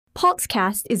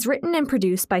Paltzcast is written and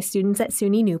produced by students at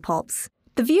SUNY New Paltz.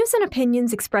 The views and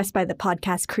opinions expressed by the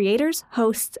podcast creators,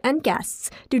 hosts, and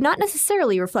guests do not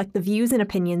necessarily reflect the views and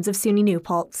opinions of SUNY New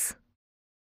Paltz.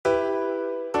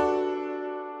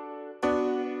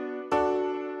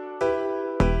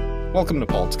 Welcome to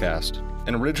Paltzcast,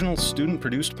 an original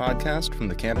student-produced podcast from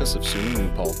the campus of SUNY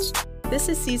New Paltz. This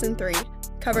is Season 3,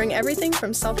 covering everything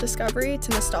from self-discovery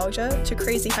to nostalgia to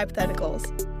crazy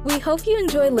hypotheticals. We hope you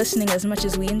enjoy listening as much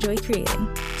as we enjoy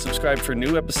creating. Subscribe for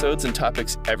new episodes and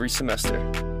topics every semester.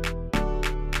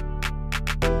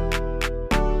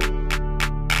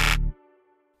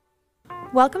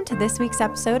 Welcome to this week's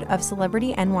episode of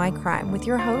Celebrity NY Crime with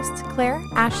your hosts, Claire,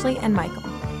 Ashley, and Michael.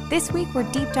 This week,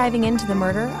 we're deep diving into the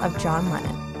murder of John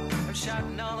Lennon.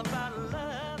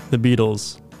 The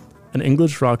Beatles, an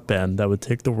English rock band that would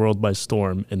take the world by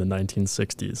storm in the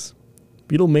 1960s.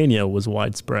 Beatlemania was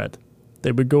widespread.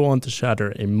 They would go on to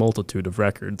shatter a multitude of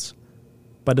records.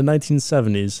 By the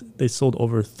 1970s, they sold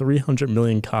over 300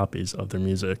 million copies of their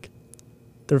music.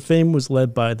 Their fame was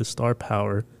led by the star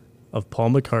power of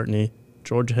Paul McCartney,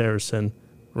 George Harrison,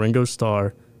 Ringo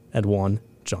Starr, and one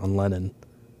John Lennon.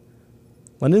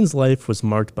 Lennon's life was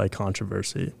marked by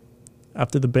controversy.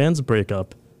 After the band's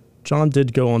breakup, John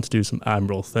did go on to do some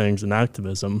admirable things in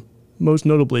activism, most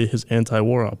notably his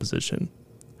anti-war opposition.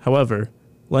 However,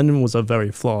 Lennon was a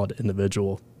very flawed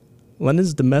individual.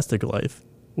 Lennon's domestic life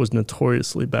was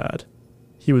notoriously bad.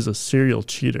 He was a serial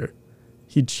cheater.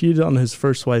 He cheated on his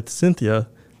first wife, Cynthia,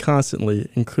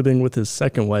 constantly, including with his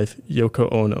second wife,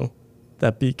 Yoko Ono.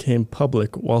 That became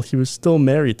public while he was still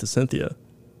married to Cynthia.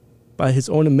 By his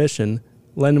own admission,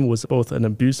 Lennon was both an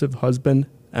abusive husband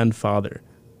and father.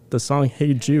 The song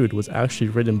Hey Jude was actually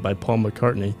written by Paul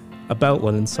McCartney about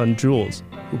Lennon's son Jules,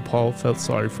 who Paul felt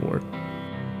sorry for.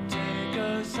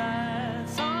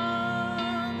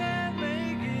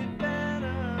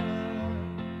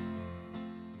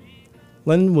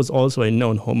 Lennon was also a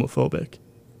known homophobic.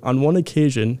 On one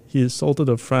occasion, he assaulted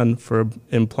a friend for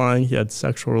implying he had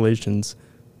sexual relations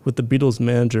with the Beatles'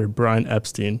 manager Brian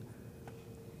Epstein.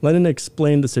 Lennon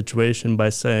explained the situation by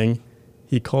saying,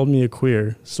 "He called me a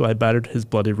queer, so I battered his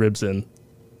bloody ribs in."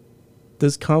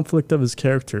 This conflict of his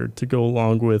character, to go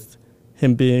along with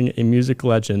him being a music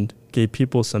legend, gave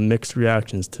people some mixed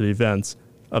reactions to the events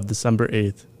of December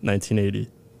 8th, 1980.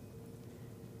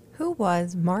 Who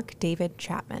was Mark David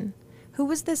Chapman? Who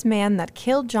was this man that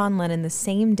killed John Lennon the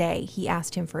same day he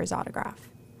asked him for his autograph?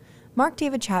 Mark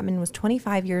David Chapman was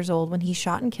 25 years old when he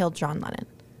shot and killed John Lennon.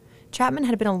 Chapman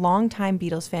had been a longtime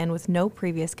Beatles fan with no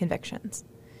previous convictions.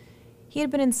 He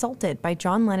had been insulted by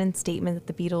John Lennon's statement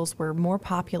that the Beatles were more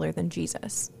popular than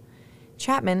Jesus.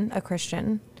 Chapman, a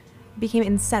Christian, became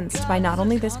incensed by not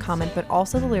only this comment but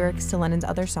also the lyrics to Lennon's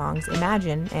other songs,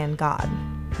 Imagine and God.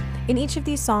 In each of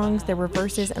these songs, there were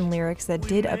verses and lyrics that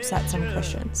did upset some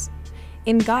Christians.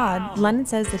 In God, Lennon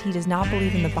says that he does not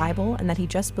believe in the Bible and that he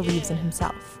just believes in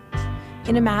himself.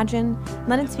 In Imagine,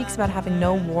 Lennon speaks about having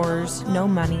no wars, no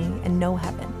money, and no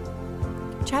heaven.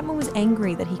 Chapman was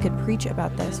angry that he could preach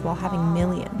about this while having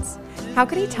millions. How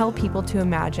could he tell people to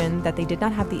imagine that they did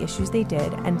not have the issues they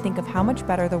did and think of how much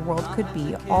better the world could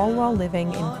be, all while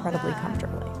living incredibly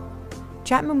comfortably?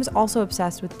 Chapman was also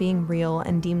obsessed with being real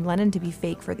and deemed Lennon to be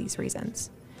fake for these reasons.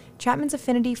 Chapman's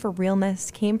affinity for realness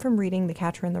came from reading The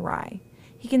Catcher in the Rye.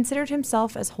 He considered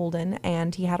himself as Holden,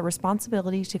 and he had a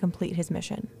responsibility to complete his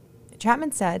mission.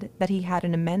 Chapman said that he had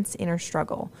an immense inner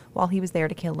struggle while he was there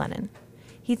to kill Lennon.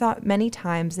 He thought many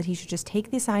times that he should just take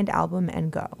the assigned album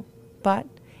and go. But,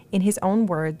 in his own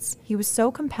words, he was so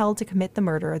compelled to commit the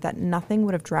murder that nothing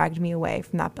would have dragged me away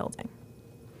from that building.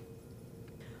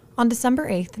 On December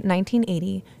 8th,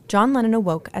 1980, John Lennon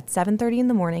awoke at 7:30 in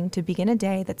the morning to begin a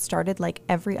day that started like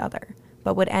every other,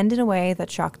 but would end in a way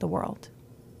that shocked the world.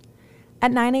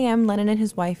 At 9 a.m., Lennon and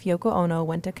his wife, Yoko Ono,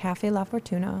 went to Café La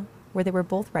Fortuna, where they were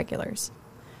both regulars.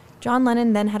 John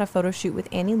Lennon then had a photo shoot with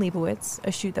Annie Leibovitz,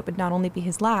 a shoot that would not only be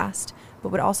his last, but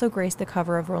would also grace the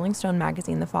cover of Rolling Stone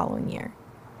magazine the following year.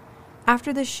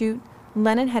 After this shoot,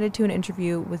 Lennon headed to an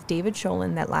interview with David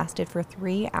Sholin that lasted for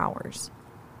 3 hours.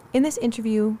 In this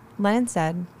interview, Lennon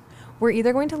said, "We're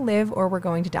either going to live or we're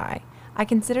going to die. I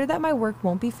consider that my work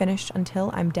won't be finished until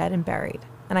I'm dead and buried,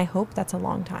 and I hope that's a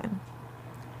long time."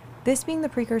 This being the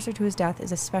precursor to his death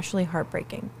is especially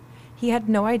heartbreaking. He had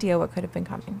no idea what could have been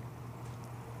coming.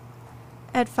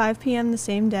 At 5 p.m. the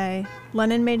same day,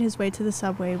 Lennon made his way to the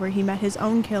subway where he met his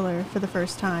own killer for the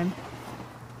first time.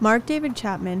 Mark David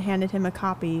Chapman handed him a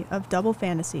copy of Double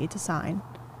Fantasy to sign,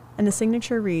 and the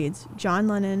signature reads, "John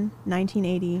Lennon,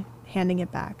 1980, handing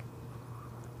it back."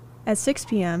 At 6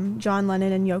 p.m., John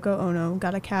Lennon and Yoko Ono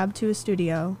got a cab to a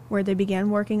studio where they began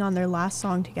working on their last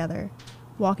song together,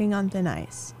 Walking on Thin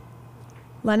Ice.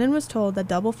 Lennon was told that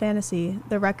Double Fantasy,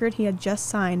 the record he had just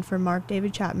signed for Mark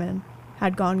David Chapman,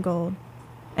 had gone gold,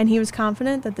 and he was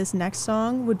confident that this next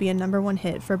song would be a #1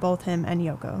 hit for both him and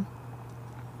Yoko.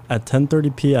 At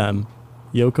 10:30 p.m.,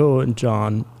 Yoko and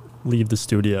John leave the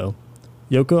studio.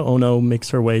 Yoko Ono makes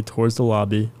her way towards the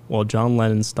lobby while John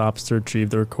Lennon stops to retrieve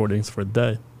the recordings for the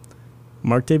day.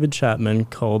 Mark David Chapman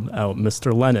called out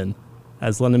Mr. Lennon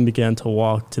as Lennon began to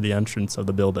walk to the entrance of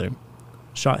the building,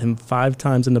 shot him 5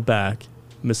 times in the back,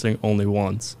 missing only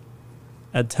once.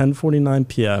 At 10:49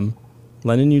 p.m.,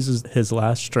 Lennon uses his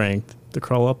last strength to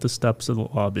crawl up the steps of the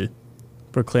lobby,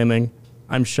 proclaiming,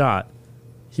 "I'm shot."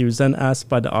 He was then asked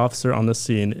by the officer on the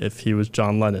scene if he was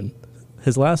John Lennon.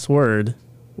 His last word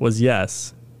was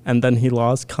yes, and then he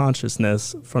lost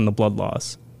consciousness from the blood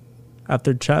loss.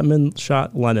 After Chapman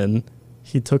shot Lennon,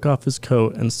 he took off his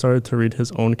coat and started to read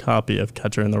his own copy of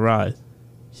Catcher in the Rye.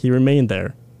 He remained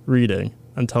there, reading,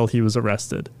 until he was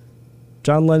arrested.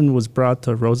 John Lennon was brought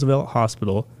to Roosevelt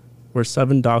Hospital, where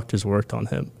 7 doctors worked on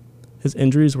him. His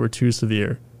injuries were too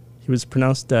severe. He was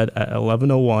pronounced dead at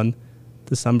 11:01,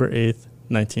 December 8th,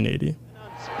 1980.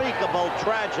 Unspeakable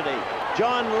tragedy.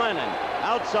 John Lennon,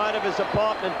 outside of his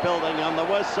apartment building on the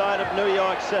west side of New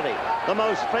York City, the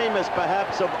most famous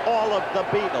perhaps of all of the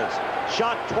Beatles,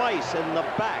 shot twice in the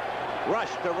back,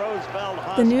 rushed to Roosevelt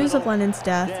Hospital. The news of Lennon's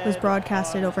death was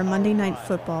broadcasted over Monday Night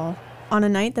Football, on a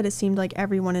night that it seemed like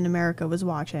everyone in America was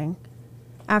watching.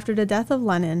 After the death of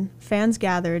Lennon, fans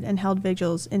gathered and held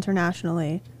vigils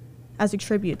internationally as a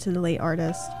tribute to the late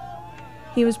artist.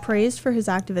 He was praised for his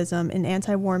activism in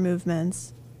anti-war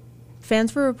movements.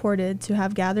 Fans were reported to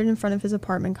have gathered in front of his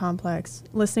apartment complex,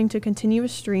 listening to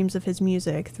continuous streams of his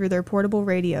music through their portable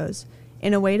radios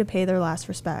in a way to pay their last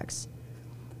respects.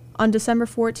 On December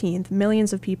 14th,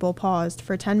 millions of people paused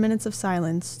for 10 minutes of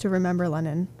silence to remember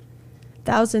Lennon.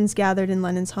 Thousands gathered in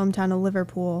Lennon's hometown of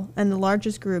Liverpool, and the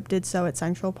largest group did so at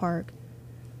Central Park.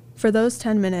 For those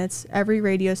 10 minutes, every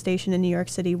radio station in New York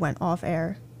City went off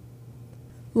air.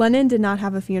 Lennon did not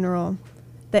have a funeral.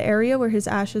 The area where his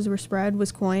ashes were spread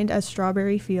was coined as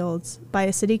Strawberry Fields by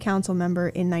a city council member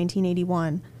in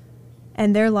 1981,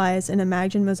 and there lies an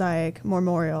Imagine Mosaic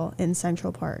memorial in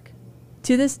Central Park.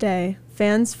 To this day,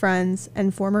 fans, friends,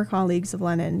 and former colleagues of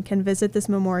Lennon can visit this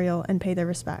memorial and pay their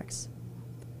respects.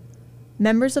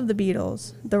 Members of the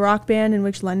Beatles, the rock band in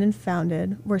which Lennon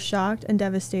founded, were shocked and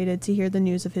devastated to hear the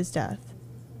news of his death.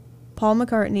 Paul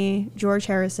McCartney, George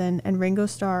Harrison, and Ringo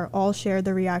Starr all shared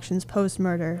their reactions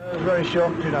post-murder. I was very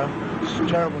shocked,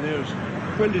 It's terrible news.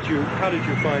 How did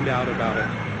you find out about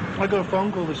it? I got a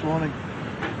phone call this morning.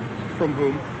 From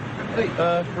whom?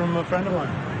 From a friend of mine.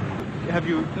 Have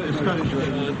you discussed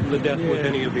the death with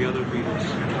any of the other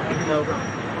Beatles? No.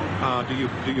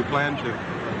 Do you plan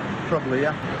to? Probably,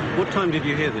 yeah. What time did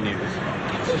you hear the news?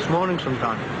 This morning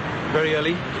sometime. Very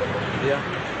early? Yeah.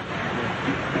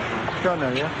 It's gone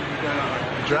now, yeah?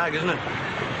 Drag, isn't it?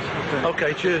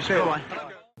 Okay, cheers. Bye-bye.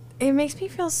 It makes me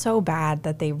feel so bad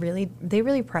that they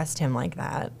really pressed him like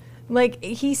that. Like,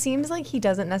 he seems like he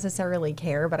doesn't necessarily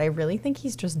care, but I really think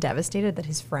he's just devastated that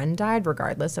his friend died,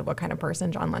 regardless of what kind of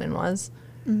person John Lennon was.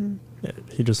 Mm-hmm. Yeah,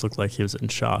 he just looked like he was in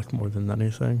shock more than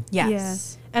anything.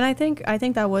 Yes. Yeah. And I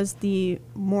think that was the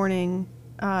morning.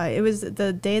 It was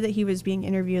the day that he was being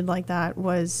interviewed like that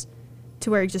was to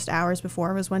where just hours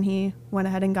before was when he went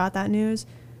ahead and got that news.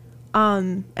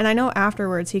 And I know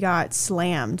afterwards he got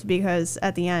slammed because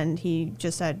at the end he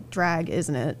just said, "Drag,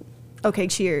 isn't it? Okay,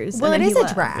 cheers." Well, and it is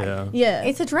left. a drag. Yeah.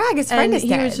 It's a drag. His friend is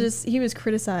dead. He was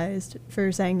criticized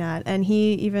for saying that, and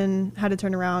he even had to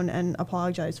turn around and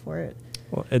apologize for it.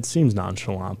 Well, it seems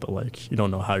nonchalant, but like you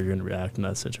don't know how you're going to react in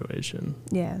that situation.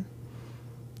 Yeah.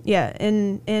 Yeah,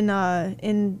 in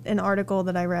an article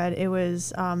that I read, it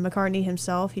was McCartney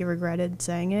himself. He regretted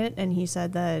saying it, and he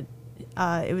said that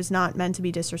it was not meant to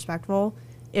be disrespectful.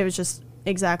 It was just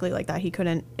exactly like that. He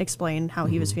couldn't explain how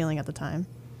he was feeling at the time.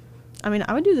 I mean,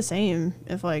 I would do the same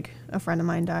if like a friend of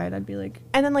mine died. I'd be like,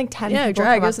 and then like 10 people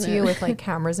come up to you with like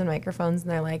cameras and microphones,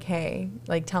 and they're like, "Hey,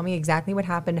 like tell me exactly what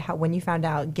happened, when you found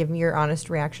out. Give me your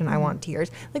honest reaction. I want tears."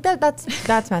 Like that's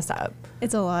messed up.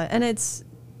 It's a lot, and that's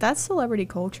celebrity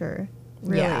culture.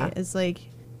 Really, Yeah. it's like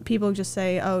people just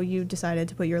say, oh, you decided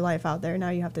to put your life out there, now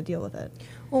you have to deal with it.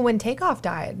 Well, when Takeoff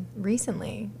died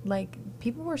recently, like,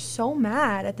 people were so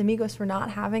mad at the Migos for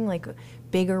not having, like,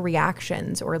 bigger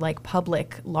reactions or, like,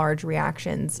 public large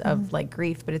reactions of, like,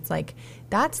 grief. But it's like,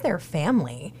 that's their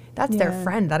family. That's their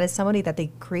friend. That is somebody that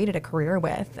they created a career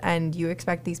with. And you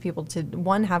expect these people to,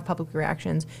 one, have public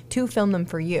reactions, two, film them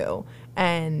for you,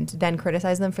 and then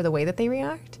criticize them for the way that they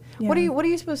react. Yeah. What are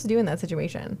you supposed to do in that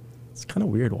situation? It's kind of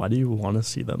weird. Why do you want to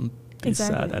see them be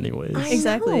sad anyways?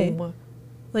 Exactly. know.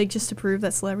 Like, just to prove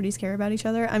that celebrities care about each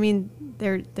other. I mean,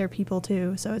 they're people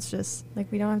too, so it's just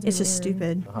like, we don't have to. It's just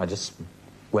stupid. I just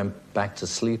went back to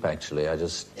sleep. Actually, I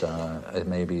just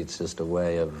maybe it's just a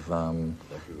way of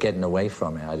getting away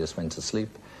from it. I just went to sleep,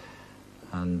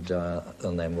 and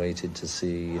then waited to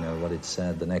see what it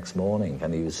said the next morning,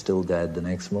 and he was still dead the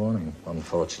next morning,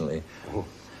 unfortunately.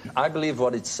 I believe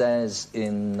what it says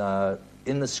in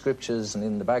the scriptures and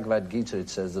in the Bhagavad Gita. It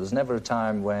says there was never a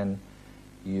time when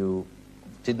you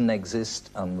didn't exist,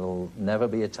 and there'll never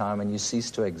be a time when you cease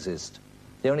to exist.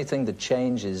 The only thing that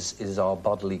changes is our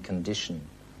bodily condition.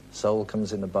 Soul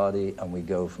comes in the body, and we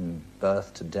go from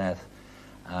birth to death.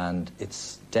 And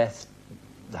it's death,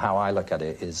 how I look at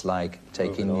it, is like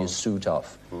taking your suit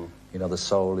off. The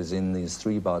soul is in these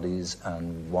three bodies,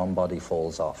 and one body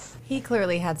falls off. He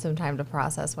clearly had some time to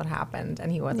process what happened,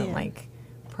 and he wasn't, like,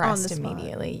 pressed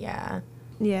immediately. Yeah,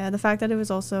 the fact that it was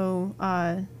also,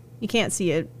 you can't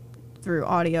see it through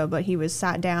audio, but he was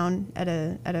sat down at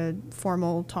a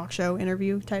formal talk show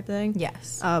interview type thing.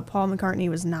 Yes. Paul McCartney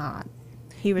was not.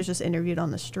 He was just interviewed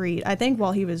on the street, I think,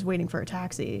 while he was waiting for a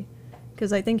taxi,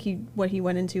 because I think what he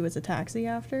went into was a taxi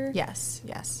after. Yes.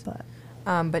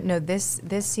 But no, this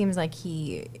seems like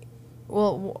he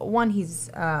was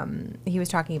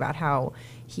talking about how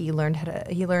he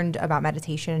learned about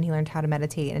meditation, and he learned how to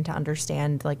meditate and to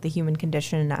understand, like, the human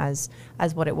condition as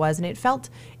what it was, and it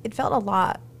felt a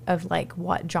lot of, like,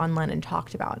 what John Lennon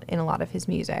talked about in a lot of his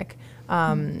music,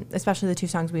 especially the two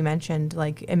songs we mentioned,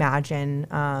 like Imagine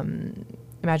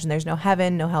There's No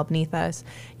Heaven, No Hell Beneath Us,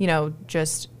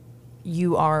 just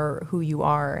you are who you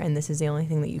are, and this is the only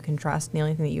thing that you can trust, and the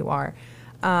only thing that you are.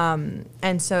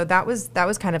 And so that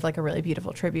was kind of like a really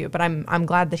beautiful tribute, but I'm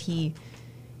glad that he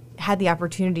had the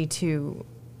opportunity to,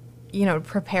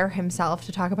 prepare himself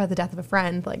to talk about the death of a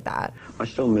friend like that. I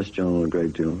still miss John a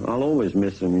great deal. I'll always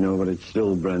miss him, but it's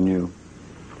still brand new.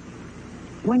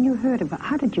 When you heard about,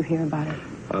 how did you hear about it?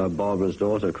 Barbara's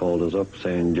daughter called us up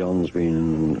saying John's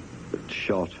been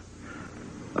shot,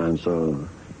 and so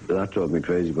that drove me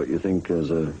crazy. But you think he's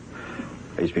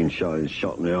been shot, he's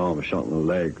shot in the arm, shot in the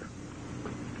leg.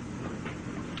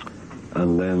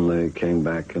 And then they came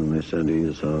back and they said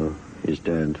he's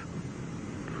dead.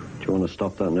 Do you want to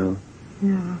stop that now?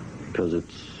 Yeah. Because it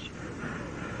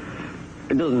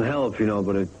doesn't help,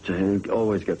 but it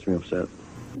always gets me upset.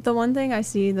 The one thing I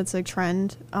see that's a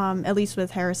trend, at least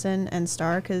with Harrison and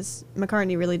Starr, because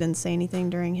McCartney really didn't say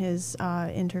anything during his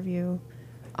interview,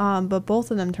 but both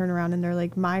of them turn around and they're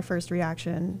like, my first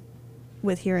reaction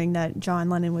with hearing that John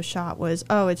Lennon was shot was,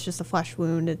 oh, it's just a flesh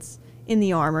wound, it's in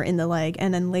the arm or in the leg,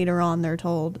 and then later on they're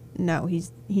told, no, he's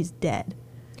dead.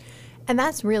 And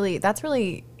that's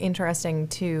really interesting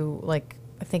to, like,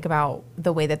 think about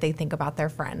the way that they think about their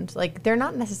friend. Like, they're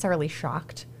not necessarily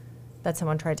shocked that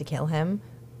someone tried to kill him,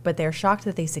 but they're shocked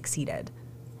that they succeeded.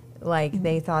 Like,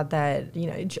 they thought that,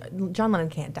 John Lennon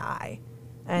can't die.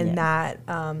 And that,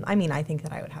 I think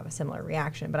that I would have a similar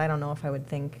reaction, but I don't know if I would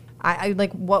think, I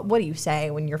like, what do you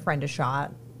say when your friend is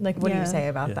shot? Like, what do you say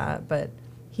about that? But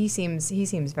he seems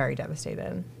very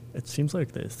devastated. It seems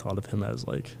like they thought of him as,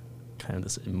 like, kind of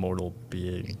this immortal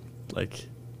being. Like,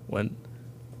 when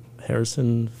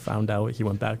Harrison found out, he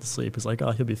went back to sleep. He's like,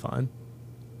 oh, he'll be fine.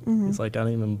 He's like, I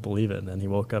don't even believe it. And then he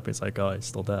woke up, he's like, oh, he's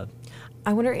still dead.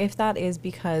 I wonder if that is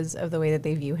because of the way that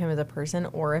they view him as a person,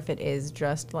 or if it is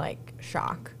just, like,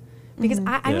 shock. Because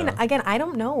I mean, again, I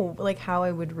don't know, like, how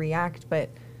I would react,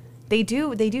 but they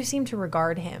do seem to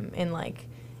regard him in, like,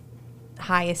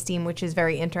 high esteem, which is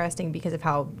very interesting because of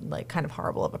how, like, kind of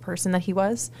horrible of a person that he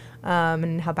was,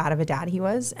 and how bad of a dad he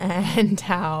was, and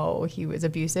how he was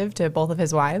abusive to both of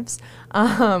his wives.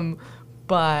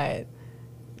 But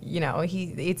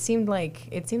it seemed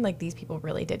like these people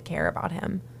really did care about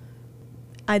him.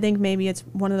 I think maybe it's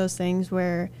one of those things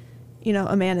where,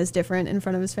 a man is different in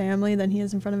front of his family than he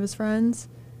is in front of his friends.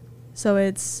 So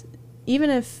it's,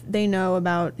 even if they know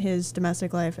about his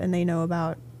domestic life and they know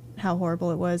about how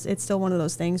horrible it was, it's still one of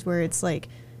those things where it's like,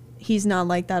 he's not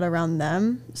like that around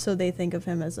them, so they think of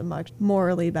him as a much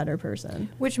morally better person.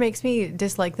 Which makes me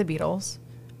dislike the Beatles.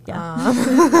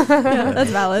 Yeah, that's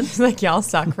valid. Like, y'all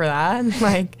suck for that.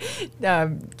 Like,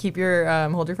 keep your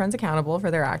hold your friends accountable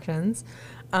for their actions.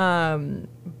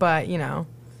 But you know,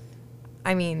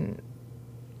 I mean,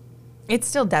 it's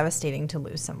still devastating to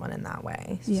lose someone in that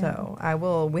way. Yeah. So I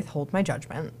will withhold my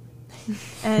judgment.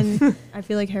 And I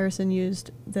feel like Harrison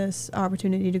used this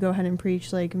opportunity to go ahead and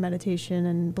preach like meditation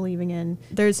and believing in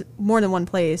there's more than one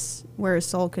place where a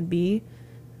soul could be.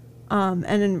 And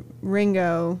then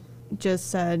Ringo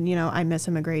just said, you know, I miss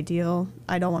him a great deal.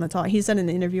 I don't want to talk. He said in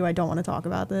the interview, I don't want to talk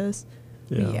about this.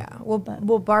 Yeah. Well,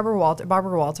 Barbara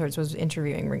Walters was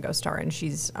interviewing Ringo Starr, and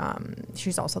she's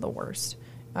also the worst.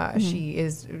 She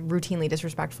is routinely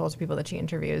disrespectful to people that she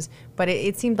interviews. But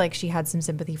it seemed like she had some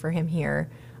sympathy for him here,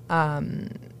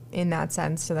 in that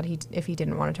sense, so that if he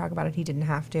didn't want to talk about it, he didn't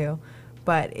have to.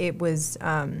 But it was,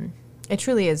 it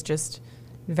truly is just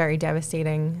very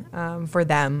devastating for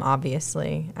them.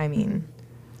 Obviously, I mean.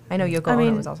 I know Yoko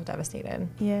Ono was also devastated.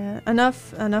 Yeah,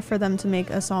 enough for them to make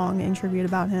a song in tribute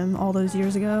about him all those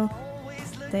years ago.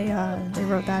 They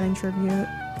wrote that in tribute.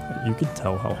 You could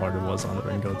tell how hard it was on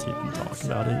Ringo to even talk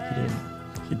about it.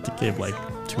 He gave like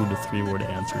 2 to 3 word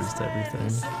answers to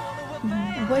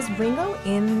everything. Was Ringo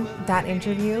in that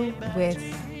interview with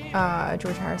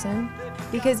George Harrison?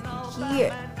 Because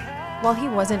while he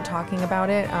wasn't talking about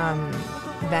it,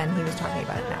 then he was talking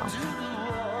about it now.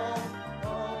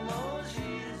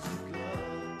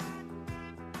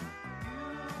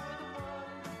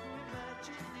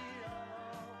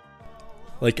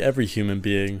 Like every human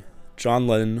being, John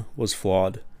Lennon was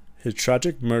flawed. His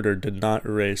tragic murder did not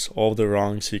erase all the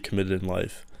wrongs he committed in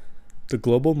life. The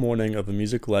global mourning of a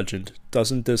music legend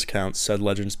doesn't discount said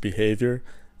legend's behavior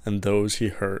and those he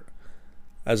hurt.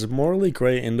 As a morally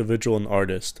gray individual and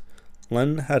artist,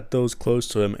 Lennon had those close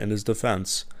to him in his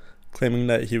defense, claiming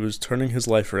that he was turning his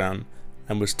life around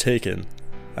and was taken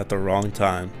at the wrong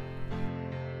time.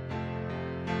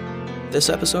 This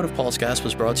episode of Pulsecast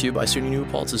was brought to you by SUNY New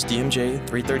Paltz's DMJ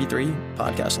 333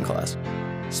 podcasting class.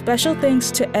 Special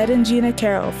thanks to Ed and Gina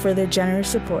Carroll for their generous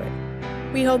support.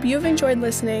 We hope you've enjoyed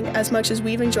listening as much as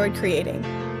we've enjoyed creating.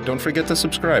 Don't forget to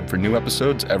subscribe for new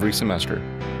episodes every semester.